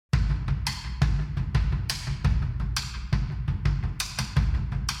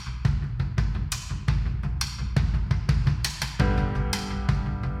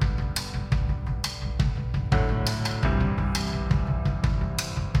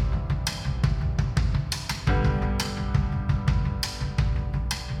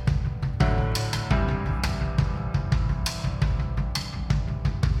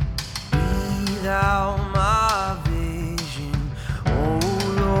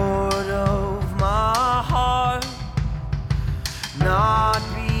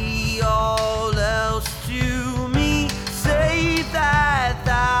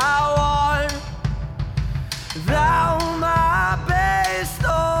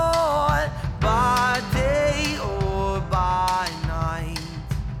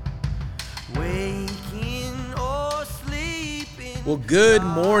Well, good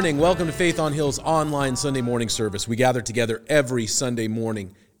morning. Welcome to Faith on Hill's online Sunday morning service. We gather together every Sunday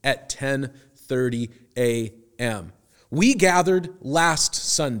morning at 10:30 a.m. We gathered last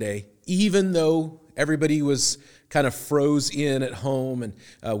Sunday, even though everybody was kind of froze in at home and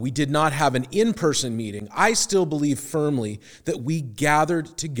we did not have an in-person meeting. I still believe firmly that we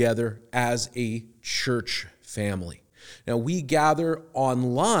gathered together as a church family. Now, we gather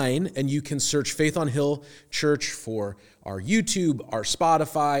online, and you can search Faith on Hill Church for our YouTube, our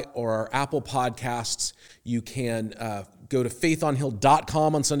Spotify, or our Apple Podcasts. You can go to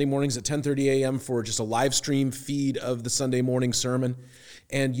faithonhill.com on Sunday mornings at 10:30 a.m. for just a live stream feed of the Sunday morning sermon.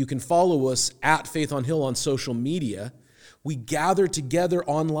 And you can follow us at Faith on Hill on social media. We gather together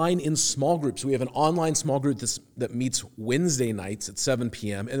online in small groups. We have an online small group that meets Wednesday nights at 7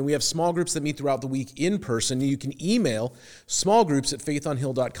 p.m. And we have small groups that meet throughout the week in person. You can email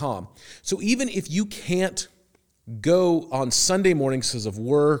smallgroups@faithonhill.com. So even if you can't go on Sunday mornings because of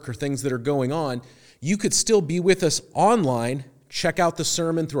work or things that are going on, you could still be with us online, check out the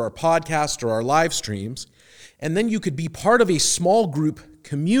sermon through our podcast or our live streams, and then you could be part of a small group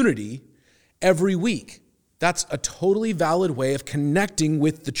community every week. That's a totally valid way of connecting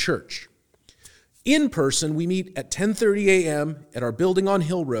with the church. In person, we meet at 10:30 a.m. at our building on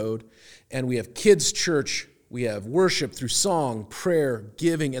Hill Road, and we have kids' church. We have worship through song, prayer,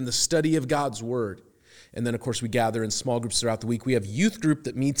 giving, and the study of God's Word. And then, of course, we gather in small groups throughout the week. We have youth group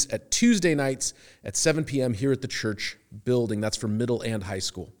that meets at Tuesday nights at 7 p.m. here at the church building. That's for middle and high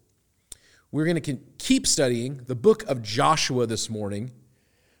school. We're going to keep studying the book of Joshua this morning.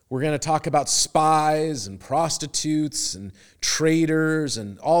 We're going to talk about spies and prostitutes and traitors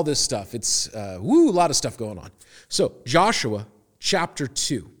and all this stuff. It's a lot of stuff going on. So, Joshua chapter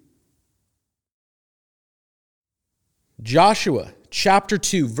 2. Joshua chapter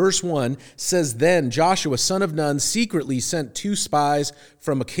 2, verse 1 says, "Then Joshua, son of Nun, secretly sent 2 spies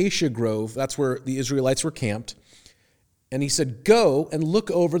from Acacia Grove," that's where the Israelites were camped, "and he said, 'Go and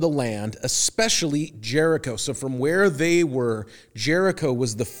look over the land, especially Jericho.'" So from where they were, Jericho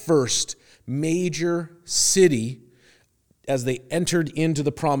was the first major city as they entered into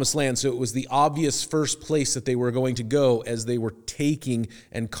the promised land. So it was the obvious first place that they were going to go as they were taking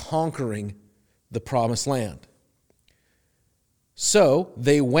and conquering the promised land. So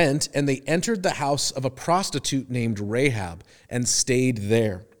they went and they entered the house of a prostitute named Rahab and stayed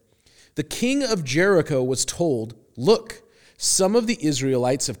there. The king of Jericho was told, "Look, some of the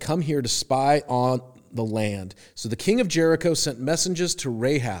Israelites have come here to spy on the land." So the king of Jericho sent messengers to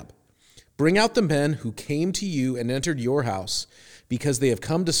Rahab, "Bring out the men who came to you and entered your house, because they have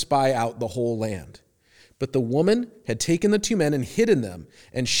come to spy out the whole land." But the woman had taken the 2 men and hidden them,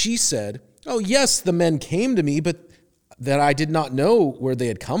 and she said, "Oh, yes, the men came to me, but that I did not know where they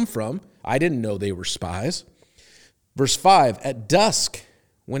had come from. I didn't know they were spies." Verse 5, "At dusk,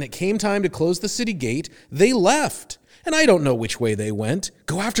 when it came time to close the city gate, they left, and I don't know which way they went.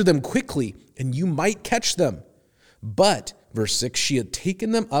 Go after them quickly, and you might catch them." But, verse 6, "she had taken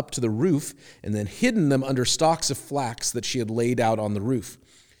them up to the roof and then hidden them under stalks of flax that she had laid out on the roof."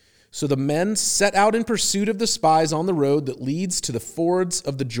 So the men set out in pursuit of the spies on the road that leads to the fords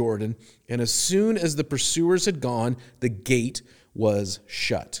of the Jordan, and as soon as the pursuers had gone, the gate was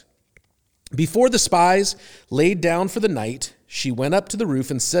shut. Before the spies laid down for the night, she went up to the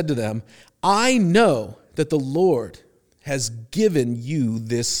roof and said to them, "I know that the Lord has given you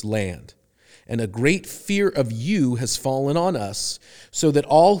this land, and a great fear of you has fallen on us, so that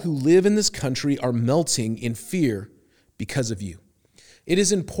all who live in this country are melting in fear because of you." It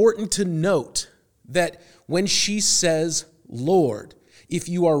is important to note that when she says Lord, if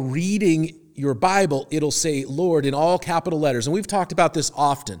you are reading your Bible, it'll say Lord in all capital letters. And we've talked about this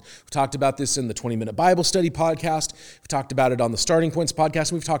often. We've talked about this in the 20-minute Bible study podcast. We've talked about it on the Starting Points podcast.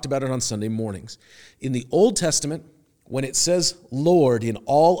 And we've talked about it on Sunday mornings. In the Old Testament, when it says Lord in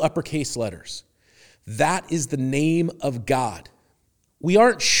all uppercase letters, that is the name of God. We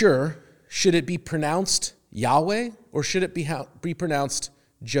aren't sure, should it be pronounced Yahweh or should it be pronounced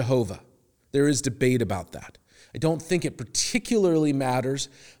Jehovah? There is debate about that. I don't think it particularly matters.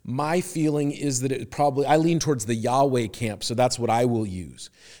 My feeling is that I lean towards the Yahweh camp, so that's what I will use.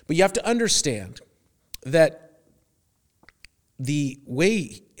 But you have to understand that the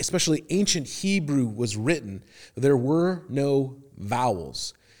way, especially ancient Hebrew was written, there were no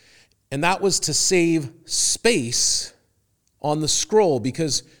vowels. And that was to save space on the scroll,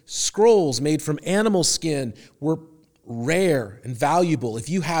 because scrolls made from animal skin were rare and valuable. If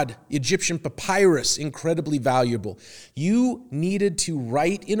you had Egyptian papyrus, incredibly valuable. You needed to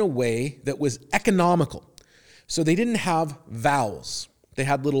write in a way that was economical. So they didn't have vowels. They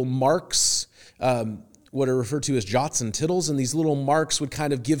had little marks what are referred to as jots and tittles, and these little marks would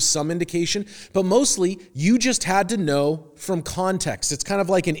kind of give some indication, but mostly you just had to know from context. It's kind of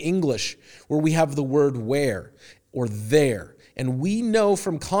like in English where we have the word where or there, and we know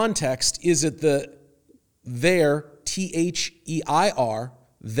from context, is it the there, T-H-E-I-R,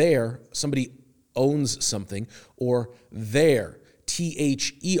 there, somebody owns something, or there,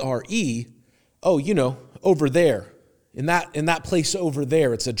 T-H-E-R-E, oh, over there. In that place over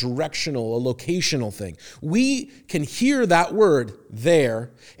there, it's a directional, a locational thing. We can hear that word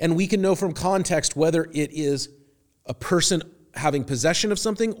there, and we can know from context whether it is a person having possession of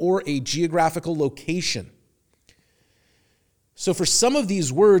something or a geographical location. So for some of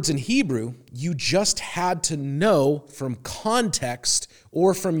these words in Hebrew, you just had to know from context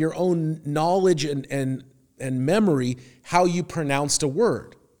or from your own knowledge and memory how you pronounced a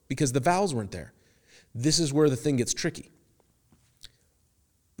word, because the vowels weren't there. This is where the thing gets tricky.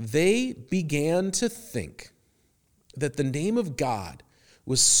 They began to think that the name of God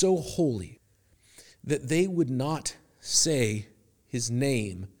was so holy that they would not say his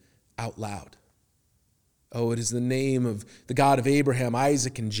name out loud. Oh, it is the name of the God of Abraham,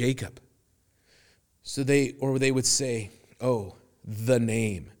 Isaac, and Jacob. So they would say, oh, the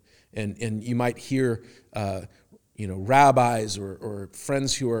name. And you might hear, rabbis or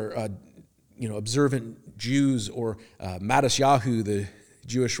friends who are observant Jews, or Matisyahu, the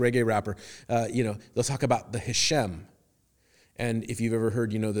Jewish reggae rapper, they'll talk about the Hashem. And if you've ever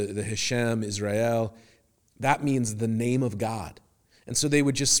heard, the Hashem, Israel, that means the name of God. And so they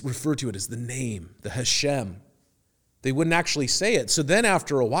would just refer to it as the name, the Hashem. They wouldn't actually say it. So then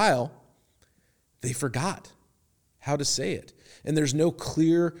after a while, they forgot how to say it. And there's no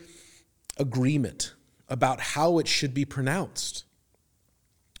clear agreement about how it should be pronounced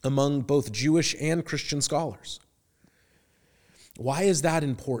among both Jewish and Christian scholars. Why is that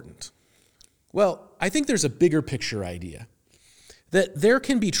important? Well, I think there's a bigger picture idea that there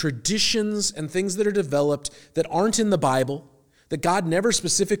can be traditions and things that are developed that aren't in the Bible, that God never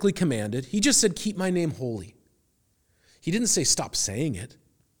specifically commanded. He just said, keep my name holy. He didn't say stop saying it.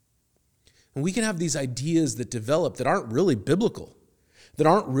 And we can have these ideas that develop that aren't really biblical, that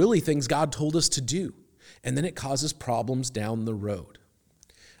aren't really things God told us to do. And then it causes problems down the road.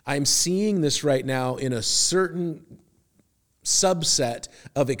 I'm seeing this right now in a certain subset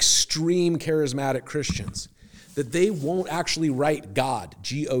of extreme charismatic Christians, that they won't actually write God,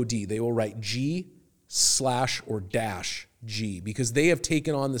 G-O-D. They will write G/ or -G, because they have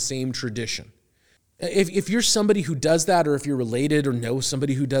taken on the same tradition. If you're somebody who does that, or if you're related or know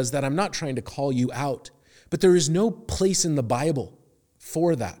somebody who does that, I'm not trying to call you out, but there is no place in the Bible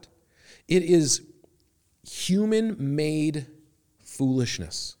for that. It is human-made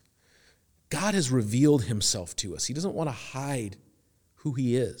foolishness. God has revealed himself to us. He doesn't want to hide who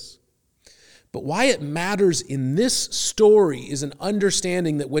he is. But why it matters in this story is an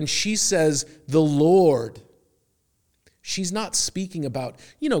understanding that when she says the Lord, she's not speaking about,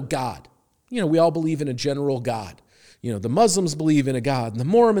 God. We all believe in a general God. The Muslims believe in a God, and the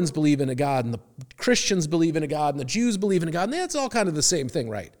Mormons believe in a God, and the Christians believe in a God, and the Jews believe in a God, and that's all kind of the same thing,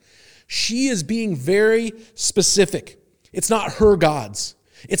 right? She is being very specific. It's not her gods.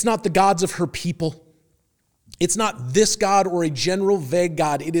 It's not the gods of her people. It's not this God or a general vague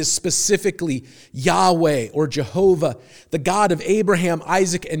God. It is specifically Yahweh or Jehovah, the God of Abraham,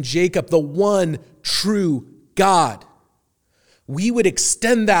 Isaac, and Jacob, the one true God. We would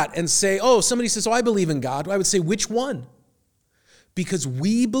extend that and say, somebody says, I believe in God. I would say, which one? Because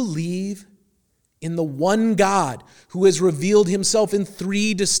we believe in the one God who has revealed himself in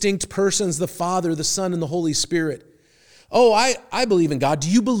three distinct persons, the Father, the Son, and the Holy Spirit. I believe in God. Do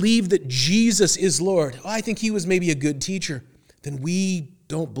you believe that Jesus is Lord? I think he was maybe a good teacher. Then we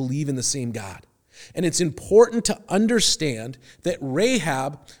don't believe in the same God. And it's important to understand that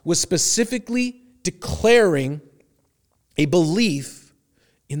Rahab was specifically declaring a belief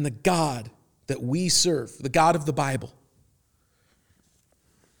in the God that we serve, the God of the Bible.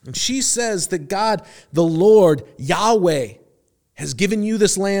 And she says that God, the Lord, Yahweh, has given you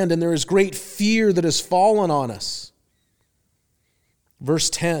this land, and there is great fear that has fallen on us. Verse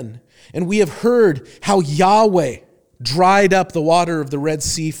 10, and we have heard how Yahweh dried up the water of the Red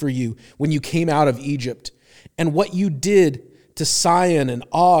Sea for you when you came out of Egypt, and what you did to Sihon and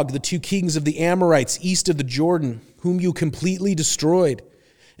Og, the two kings of the Amorites east of the Jordan, whom you completely destroyed.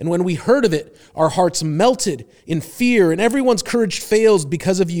 And when we heard of it, our hearts melted in fear, and everyone's courage fails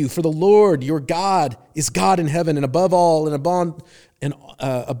because of you. For the Lord, your God, is God in heaven, and above all, and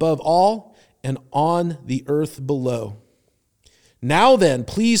on the earth below. Now then,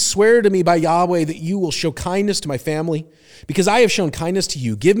 please swear to me by Yahweh that you will show kindness to my family, because I have shown kindness to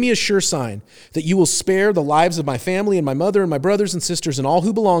you. Give me a sure sign that you will spare the lives of my family and my mother and my brothers and sisters and all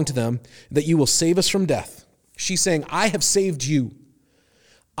who belong to them, that you will save us from death." She's saying, I have saved you.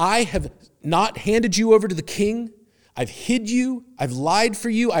 I have not handed you over to the king. I've hid you. I've lied for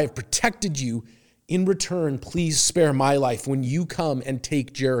you. I have protected you. In return, please spare my life when you come and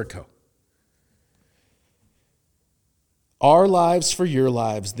take Jericho. "Our lives for your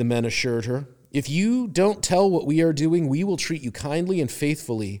lives," the men assured her. "If you don't tell what we are doing, we will treat you kindly and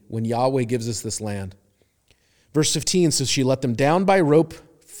faithfully when Yahweh gives us this land." Verse 15 says, "She let them down by rope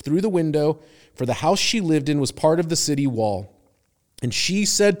through the window, for the house she lived in was part of the city wall. And she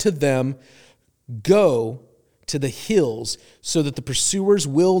said to them, 'Go to the hills so that the pursuers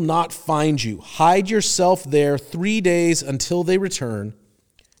will not find you. Hide yourself there 3 days until they return.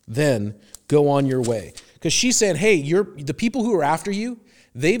 Then go on your way.'" Because she's saying, hey, the people who are after you,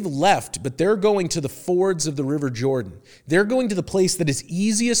 they've left, but they're going to the fords of the River Jordan. They're going to the place that is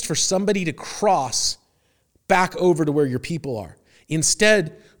easiest for somebody to cross back over to where your people are.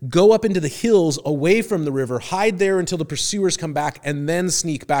 Instead, go up into the hills away from the river, hide there until the pursuers come back, and then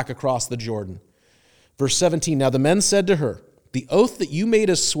sneak back across the Jordan. Verse 17, "Now the men said to her, 'The oath that you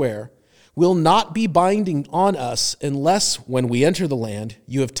made us swear will not be binding on us unless, when we enter the land,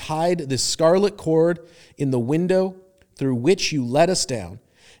 you have tied this scarlet cord in the window through which you let us down,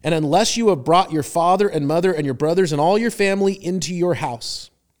 and unless you have brought your father and mother and your brothers and all your family into your house.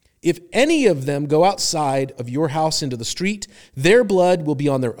 If any of them go outside of your house into the street, their blood will be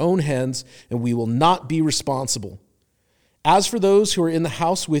on their own hands, and we will not be responsible. As for those who are in the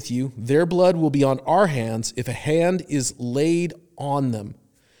house with you, their blood will be on our hands if a hand is laid on them.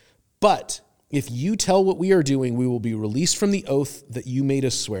 But if you tell what we are doing, we will be released from the oath that you made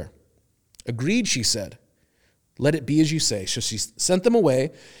us swear.' 'Agreed,' she said. 'Let it be as you say.' So she sent them away,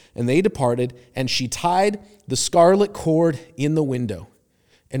 and they departed, and she tied the scarlet cord in the window.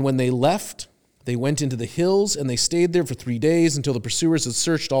 And when they left, they went into the hills, and they stayed there for 3 days until the pursuers had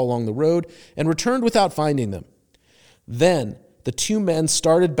searched all along the road and returned without finding them. Then the 2 men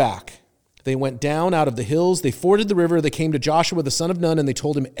started back. They went down out of the hills, they forded the river, they came to Joshua the son of Nun, and they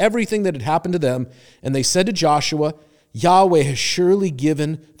told him everything that had happened to them. And they said to Joshua, 'Yahweh has surely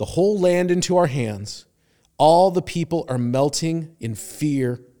given the whole land into our hands. All the people are melting in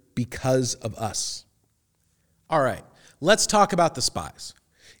fear because of us.'" All right, let's talk about the spies.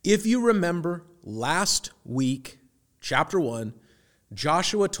 If you remember last week, chapter 1,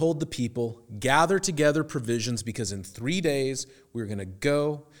 Joshua told the people, "Gather together provisions because in 3 days we're going to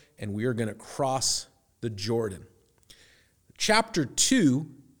go and we are going to cross the Jordan." Chapter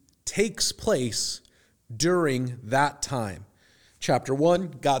 2 takes place during that time. Chapter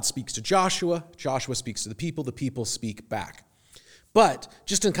 1, God speaks to Joshua speaks to the people speak back. But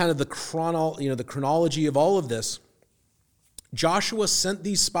just in kind of the chronology of all of this, Joshua sent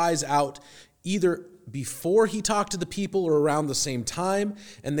these spies out either before he talked to the people or around the same time,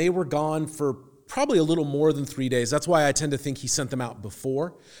 and they were gone for probably a little more than 3 days. That's why I tend to think he sent them out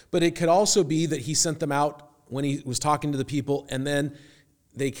before. But it could also be that he sent them out when he was talking to the people, and then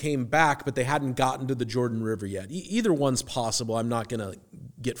they came back, but they hadn't gotten to the Jordan River yet. Either one's possible. I'm not going to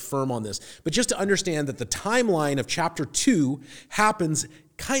get firm on this. But just to understand that the timeline of chapter 2 happens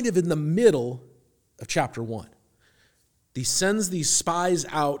kind of in the middle of chapter 1. He sends these spies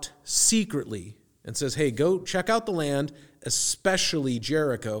out secretly and says, hey, go check out the land, especially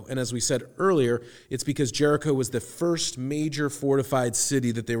Jericho. And as we said earlier, it's because Jericho was the first major fortified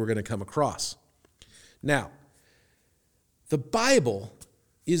city that they were going to come across. Now, the Bible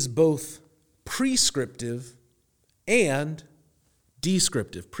is both prescriptive and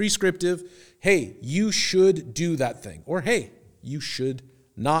descriptive. Prescriptive, hey, you should do that thing. Or hey, you should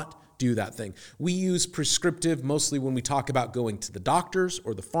not do that thing. We use prescriptive mostly when we talk about going to the doctors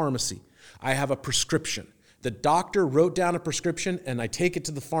or the pharmacy. I have a prescription. The doctor wrote down a prescription and I take it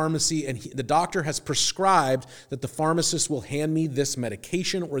to the pharmacy and the doctor has prescribed that the pharmacist will hand me this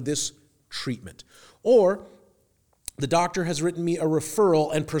medication or this treatment. Or the doctor has written me a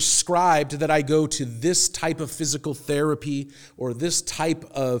referral and prescribed that I go to this type of physical therapy or this type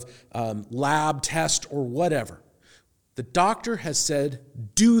of lab test or whatever. The doctor has said,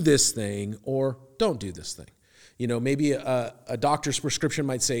 do this thing or don't do this thing. You know, maybe a doctor's prescription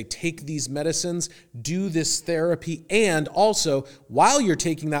might say, take these medicines, do this therapy, and also, while you're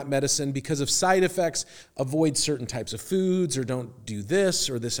taking that medicine, because of side effects, avoid certain types of foods or don't do this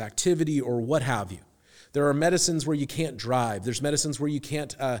or this activity or what have you. There are medicines where you can't drive. There's medicines where you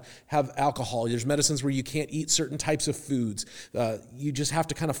can't have alcohol. There's medicines where you can't eat certain types of foods. You just have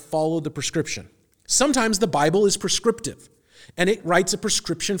to kind of follow the prescription. Sometimes the Bible is prescriptive. And it writes a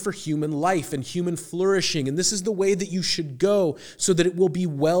prescription for human life and human flourishing. And this is the way that you should go so that it will be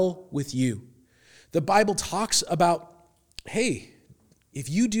well with you. The Bible talks about, hey, if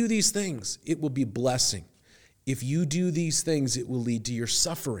you do these things, it will be blessing. If you do these things, it will lead to your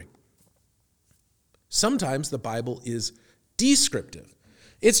suffering. Sometimes the Bible is descriptive.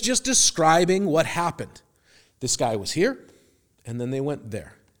 It's just describing what happened. This guy was here, and then they went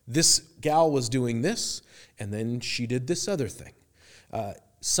there. This gal was doing this, and then she did this other thing.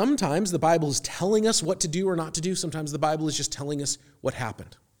 Sometimes the Bible is telling us what to do or not to do. Sometimes the Bible is just telling us what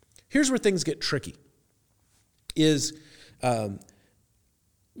happened. Here's where things get tricky.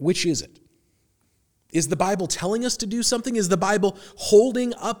 Which is it? Is the Bible telling us to do something? Is the Bible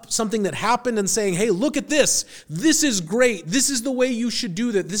holding up something that happened and saying, hey, look at this. This is great. This is the way you should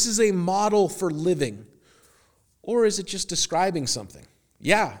do that. This is a model for living. Or is it just describing something?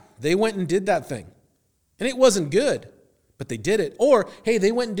 Yeah, they went and did that thing. And it wasn't good, but they did it. Or, hey,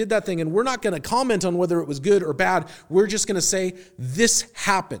 they went and did that thing, and we're not going to comment on whether it was good or bad. We're just going to say, this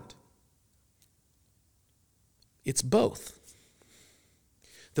happened. It's both.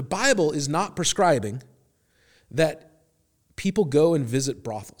 The Bible is not prescribing that people go and visit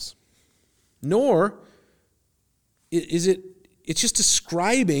brothels. Nor is it's just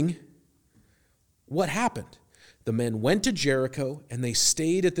describing what happened. The men went to Jericho and they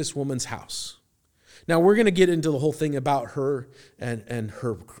stayed at this woman's house. Now, we're going to get into the whole thing about her and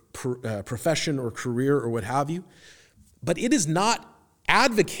her profession or career or what have you. But it is not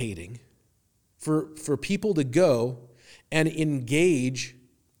advocating for people to go and engage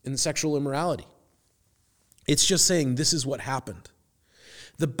in sexual immorality. It's just saying this is what happened.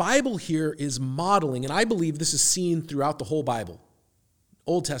 The Bible here is modeling, and I believe this is seen throughout the whole Bible,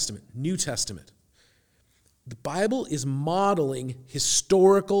 Old Testament, New Testament. The Bible is modeling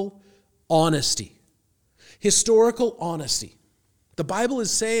historical honesty. Historical honesty. The Bible is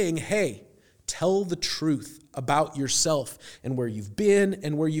saying, hey, tell the truth about yourself and where you've been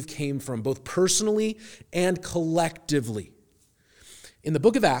and where you've came from, both personally and collectively. In the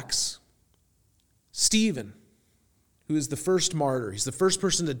book of Acts, Stephen, who is the first martyr, he's the first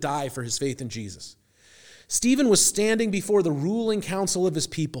person to die for his faith in Jesus. Stephen was standing before the ruling council of his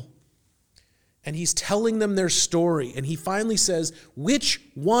people, and he's telling them their story, and he finally says, which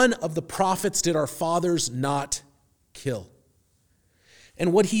one of the prophets did our fathers not kill?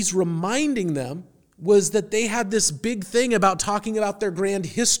 And what he's reminding them was that they had this big thing about talking about their grand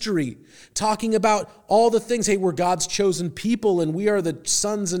history, talking about all the things. Hey, we're God's chosen people, and we are the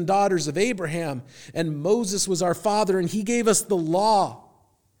sons and daughters of Abraham, and Moses was our father, and he gave us the law.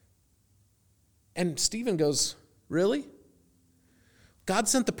 And Stephen goes, really? God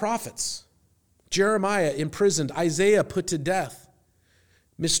sent the prophets. Jeremiah imprisoned, Isaiah put to death,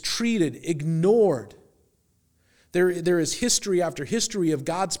 mistreated, ignored. There is history after history of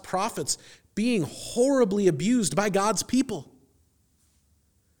God's prophets being horribly abused by God's people.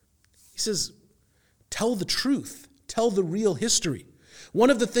 He says, tell the truth. Tell the real history. One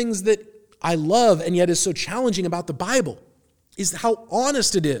of the things that I love and yet is so challenging about the Bible is how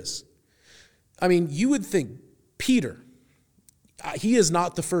honest it is. I mean, you would think Peter, he is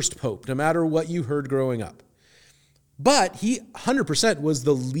not the first pope, no matter what you heard growing up. But he 100% was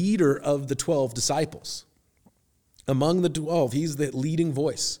the leader of the 12 disciples. Among the 12, he's the leading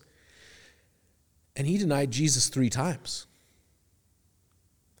voice. And he denied Jesus 3 times.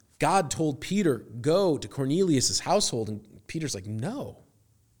 God told Peter, go to Cornelius' household. And Peter's like, no.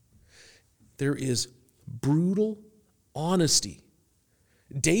 There is brutal honesty.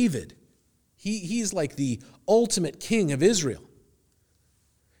 David, he's like the ultimate king of Israel.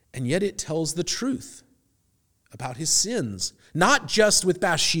 And yet it tells the truth about his sins, not just with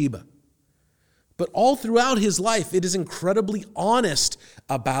Bathsheba, but all throughout his life. It is incredibly honest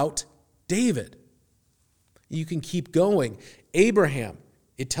about David. You can keep going. Abraham,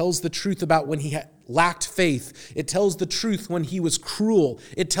 it tells the truth about when he lacked faith. It tells the truth when he was cruel.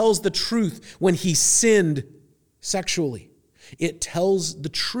 It tells the truth when he sinned sexually. It tells the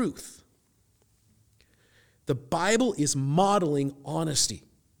truth. The Bible is modeling honesty.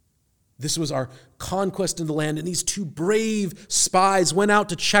 This was our conquest in the land, and these 2 brave spies went out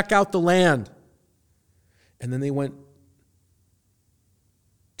to check out the land. And then they went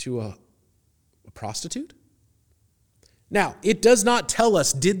to a prostitute? Now, it does not tell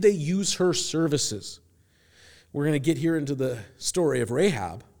us, did they use her services? We're going to get here into the story of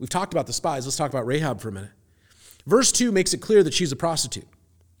Rahab. We've talked about the spies. Let's talk about Rahab for a minute. Verse 2 makes it clear that she's a prostitute.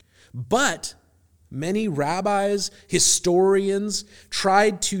 But many rabbis, historians,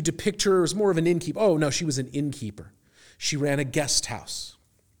 tried to depict her as more of an innkeeper. Oh, no, she was an innkeeper. She ran a guest house.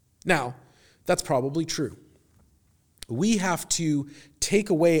 Now, that's probably true. we have to take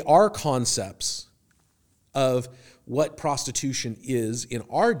away our concepts of what prostitution is in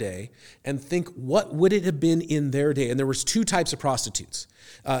our day and think, what would it have been in their day? And there was two types of prostitutes.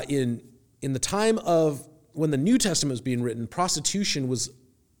 In the time of when the New Testament was being written, prostitution was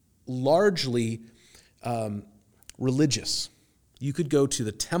largely religious. You could go to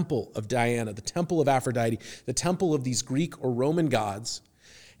the temple of Diana, the temple of Aphrodite, the temple of these Greek or Roman gods,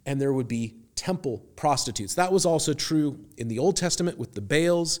 and there would be temple prostitutes. That was also true in the Old Testament with the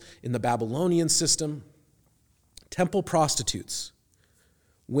Baals, in the Babylonian system. Temple prostitutes,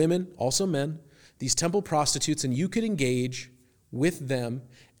 women, also men, these temple prostitutes, and you could engage with them,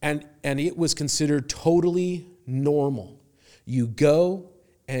 and it was considered totally normal. You go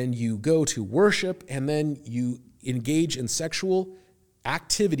to worship, and then you engage in sexual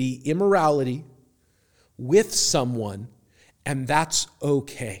activity, immorality with someone, and that's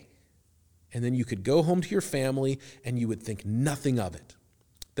okay. And then you could go home to your family, and you would think nothing of it.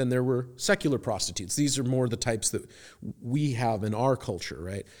 Then there were secular prostitutes. These are more the types that we have in our culture,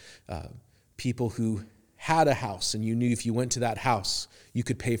 right? People who had a house, and you knew if you went to that house, you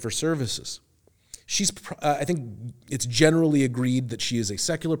could pay for services. I think it's generally agreed that she is a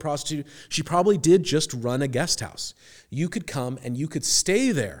secular prostitute. She probably did just run a guest house. You could come and you could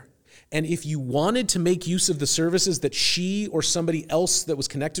stay there. And if you wanted to make use of the services that she or somebody else that was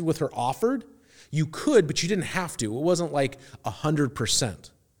connected with her offered, you could, but you didn't have to. It wasn't like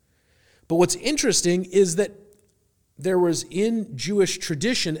 100%. But what's interesting is that there was in Jewish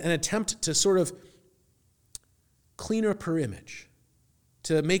tradition an attempt to sort of clean up her image,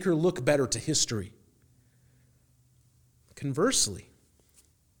 to make her look better to history. Conversely,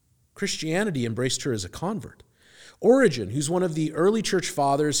 Christianity embraced her as a convert. Origen, who's one of the early church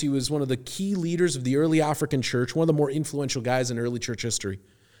fathers, he was one of the key leaders of the early African church, one of the more influential guys in early church history.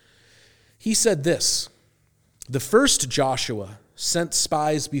 He said this: the first Joshua sent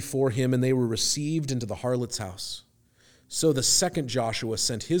spies before him, and they were received into the harlot's house. So the second Joshua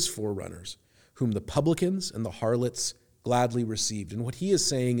sent his forerunners, whom the publicans and the harlots gladly received. And what he is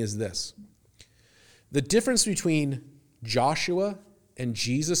saying is this: the difference between Joshua and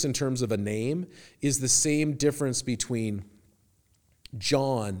Jesus in terms of a name is the same difference between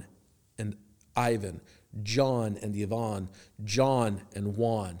John and Ivan, John and Yvonne, John and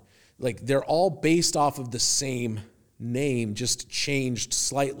Juan. Like, they're all based off of the same name, just changed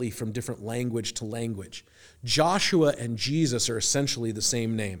slightly from different language to language. Joshua and Jesus are essentially the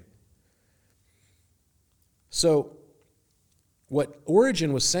same name. So what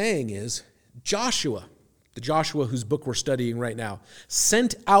Origen was saying is Joshua, the Joshua whose book we're studying right now,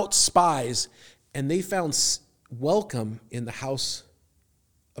 sent out spies, and they found welcome in the house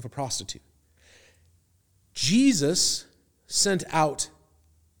of a prostitute. Jesus sent out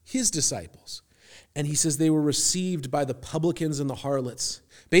his disciples, and he says they were received by the publicans and the harlots.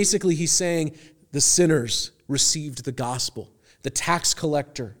 Basically, he's saying the sinners received the gospel. The tax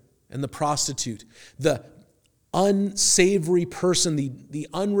collector and the prostitute, the unsavory person, the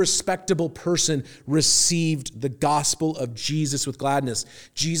unrespectable person received the gospel of Jesus with gladness.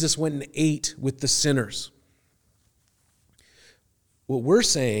 Jesus went and ate with the sinners. What we're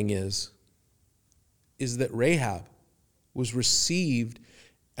saying is that Rahab was received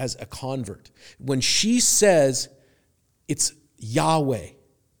as a convert. When she says it's Yahweh,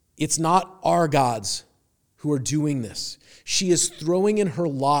 it's not our gods who are doing this, she is throwing in her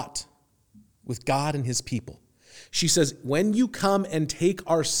lot with God and his people. She says, when you come and take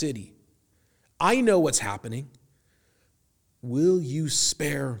our city, I know what's happening. Will you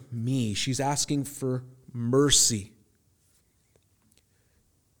spare me? She's asking for mercy.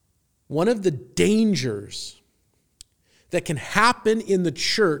 One of the dangers that can happen in the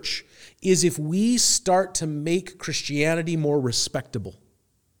church is if we start to make Christianity more respectable,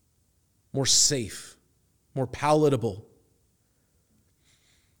 more safe, more palatable.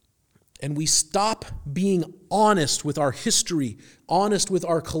 And we stop being honest with our history, honest with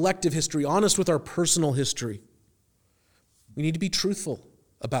our collective history, honest with our personal history. We need to be truthful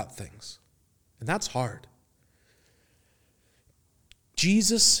about things. And that's hard.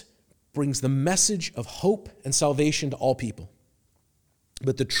 Jesus brings the message of hope and salvation to all people.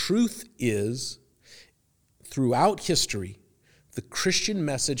 But the truth is, throughout history, the Christian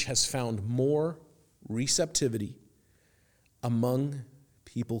message has found more receptivity among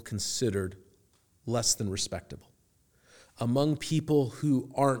people considered less than respectable, among people who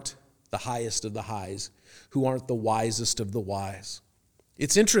aren't the highest of the highs, who aren't the wisest of the wise.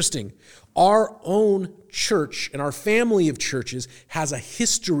 It's interesting. Our own church and our family of churches has a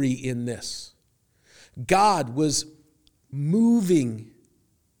history in this. God was moving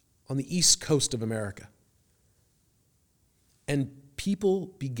on the east coast of America. And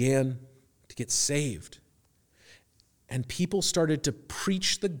people began to get saved. And people started to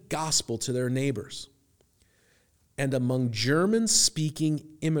preach the gospel to their neighbors. And among German-speaking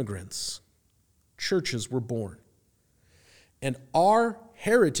immigrants, churches were born. And our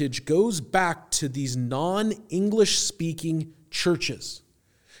heritage goes back to these non-English speaking churches.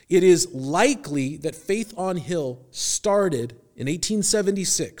 It is likely that Faith on Hill started in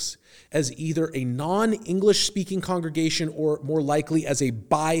 1876 as either a non-English speaking congregation or more likely as a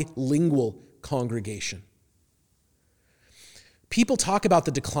bilingual congregation. People talk about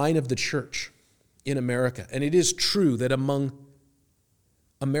the decline of the church in America, and it is true that among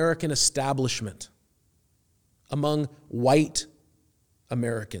American establishment, among white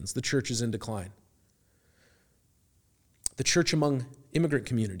Americans, the church is in decline. The church among immigrant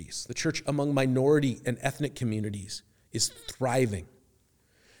communities, the church among minority and ethnic communities is thriving.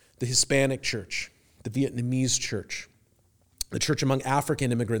 The Hispanic church, the Vietnamese church, the church among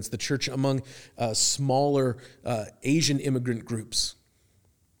African immigrants, the church among smaller Asian immigrant groups.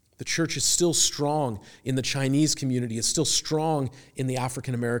 The church is still strong in the Chinese community. It's still strong in the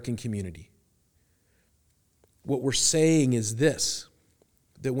African American community. What we're saying is this,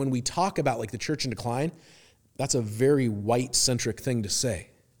 that when we talk about like the church in decline, that's a very white-centric thing to say.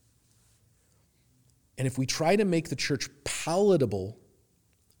 And if we try to make the church palatable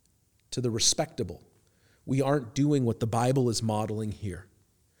to the respectable, we aren't doing what the Bible is modeling here.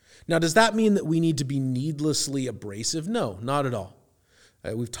 Now, does that mean that we need to be needlessly abrasive? No, not at all.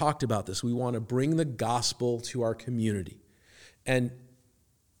 We've talked about this. We want to bring the gospel to our community. And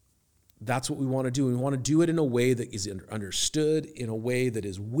that's what we want to do. We want to do it in a way that is understood, in a way that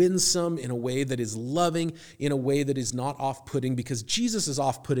is winsome, in a way that is loving, in a way that is not off-putting, because Jesus is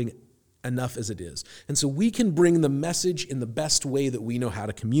off-putting enough as it is. And so we can bring the message in the best way that we know how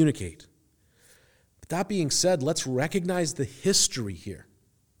to communicate. But that being said, let's recognize the history here.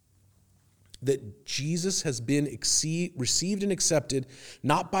 That Jesus has been received and accepted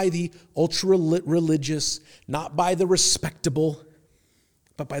not by the ultra-religious, not by the respectable,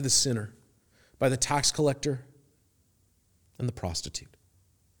 but by the sinner, by the tax collector and the prostitute.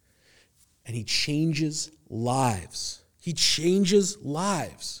 And he changes lives. He changes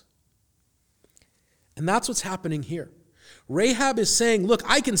lives. And that's what's happening here. Rahab is saying, look,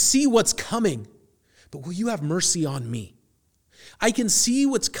 I can see what's coming, but will you have mercy on me? I can see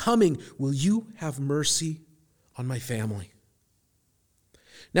what's coming. Will you have mercy on my family?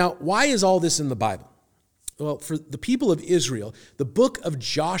 Now, why is all this in the Bible? Well, for the people of Israel, the book of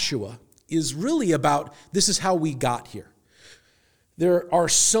Joshua is really about this is how we got here. There are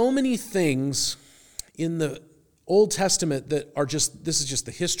so many things in the Old Testament that are just, this is just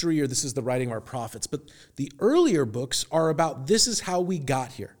the history or this is the writing of our prophets. But the earlier books are about this is how we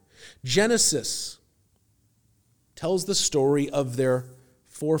got here. Genesis tells the story of their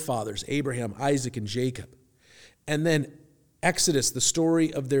forefathers, Abraham, Isaac, and Jacob. And then Exodus, the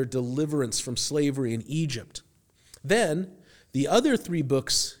story of their deliverance from slavery in Egypt. Then the other three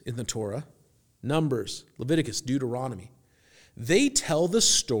books in the Torah, Numbers, Leviticus, Deuteronomy, they tell the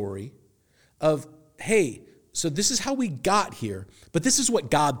story of, hey, so this is how we got here, but this is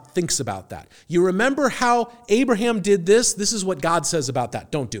what God thinks about that. You remember how Abraham did this? This is what God says about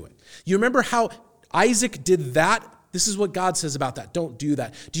that. Don't do it. You remember how Isaac did that? This is what God says about that. Don't do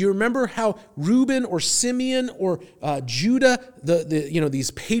that. Do you remember how Reuben or Simeon or Judah,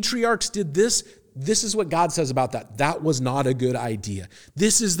 these patriarchs did this? This is what God says about that. That was not a good idea.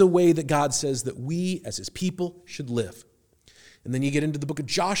 This is the way that God says that we as his people should live. And then you get into the book of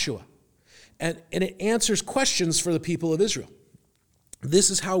Joshua, and it answers questions for the people of Israel.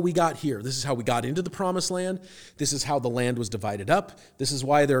 This is how we got here. This is how we got into the promised land. This is how the land was divided up. This is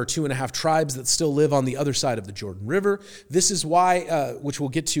why there are 2.5 tribes that still live on the other side of the Jordan River. This is why, which we'll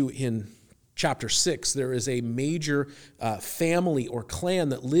get to in chapter 6, there is a major family or clan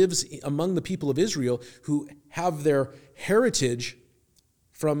that lives among the people of Israel who have their heritage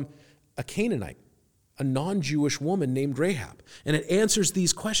from a Canaanite, a non-Jewish woman named Rahab. And it answers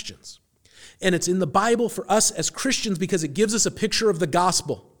these questions. And it's in the Bible for us as Christians because it gives us a picture of the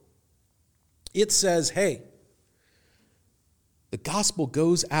gospel. It says, hey, the gospel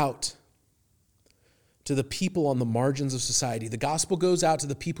goes out to the people on the margins of society. The gospel goes out to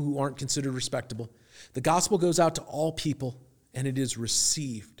the people who aren't considered respectable. The gospel goes out to all people, and it is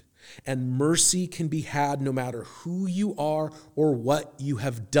received. And mercy can be had no matter who you are or what you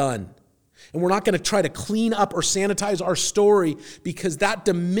have done. And we're not going to try to clean up or sanitize our story because that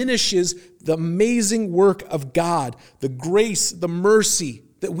diminishes the amazing work of God, the grace, the mercy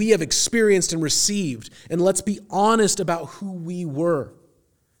that we have experienced and received. And let's be honest about who we were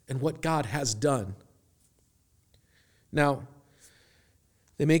and what God has done. Now,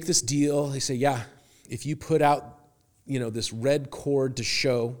 They make this deal. They say, yeah, if you put out, this red cord to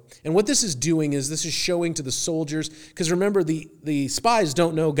show. And what this is doing is this is showing to the soldiers, because remember, the spies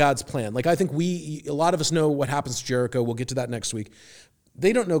don't know God's plan. Like I think a lot of us know what happens to Jericho. We'll get to that next week.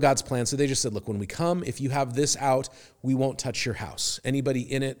 They don't know God's plan, so they just said, look, when we come, if you have this out, we won't touch your house. Anybody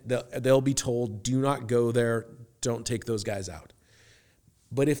in it, they'll be told, do not go there, don't take those guys out.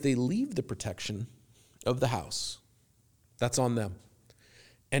 But if they leave the protection of the house, that's on them.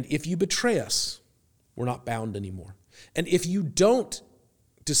 And if you betray us, we're not bound anymore. And if you don't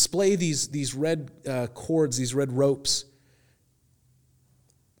display these red cords, these red ropes,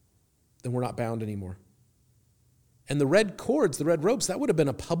 then we're not bound anymore. And the red cords, the red ropes, that would have been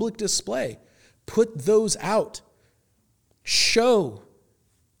a public display. Put those out. Show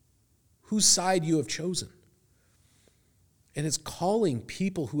whose side you have chosen. And it's calling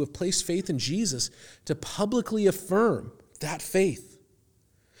people who have placed faith in Jesus to publicly affirm that faith.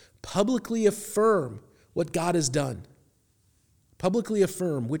 Publicly affirm what God has done. Publicly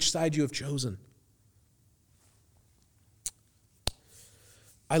affirm which side you have chosen.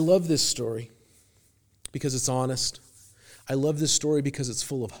 I love this story because it's honest. I love this story because it's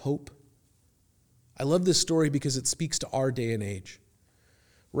full of hope. I love this story because it speaks to our day and age.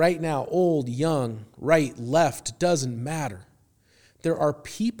 Right now, old, young, right, left, doesn't matter. There are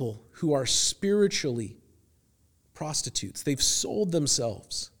people who are spiritually prostitutes. They've sold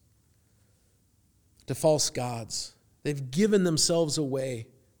themselves to false gods. They've given themselves away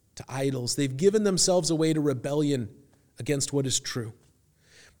to idols. They've given themselves away to rebellion against what is true.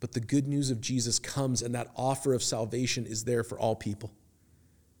 But the good news of Jesus comes, and that offer of salvation is there for all people.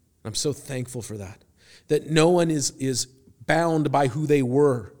 I'm so thankful for that. That no one is bound by who they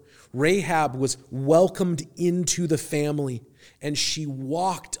were. Rahab was welcomed into the family, and she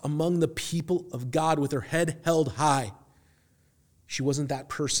walked among the people of God with her head held high. She wasn't that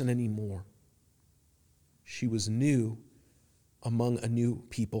person anymore. She was new among a new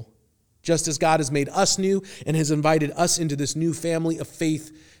people. Just as God has made us new and has invited us into this new family of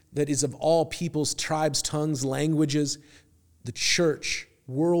faith that is of all peoples, tribes, tongues, languages, the church,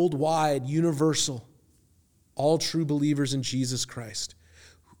 worldwide, universal, all true believers in Jesus Christ.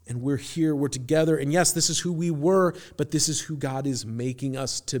 And we're here, we're together, and yes, this is who we were, but this is who God is making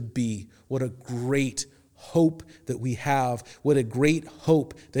us to be. What a great hope that we have. What a great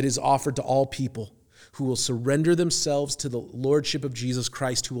hope that is offered to all people who will surrender themselves to the lordship of Jesus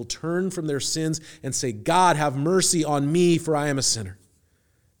Christ, who will turn from their sins and say, God, have mercy on me, for I am a sinner.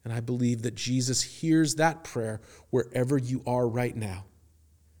 And I believe that Jesus hears that prayer wherever you are right now.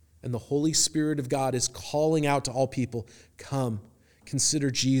 And the Holy Spirit of God is calling out to all people, come,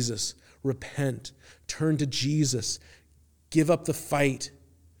 consider Jesus, repent, turn to Jesus, give up the fight,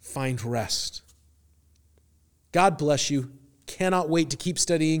 find rest. God bless you. Cannot wait to keep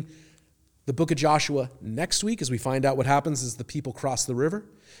studying the book of Joshua next week as we find out what happens as the people cross the river.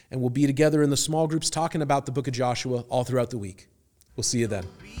 And we'll be together in the small groups talking about the book of Joshua all throughout the week. We'll see you then.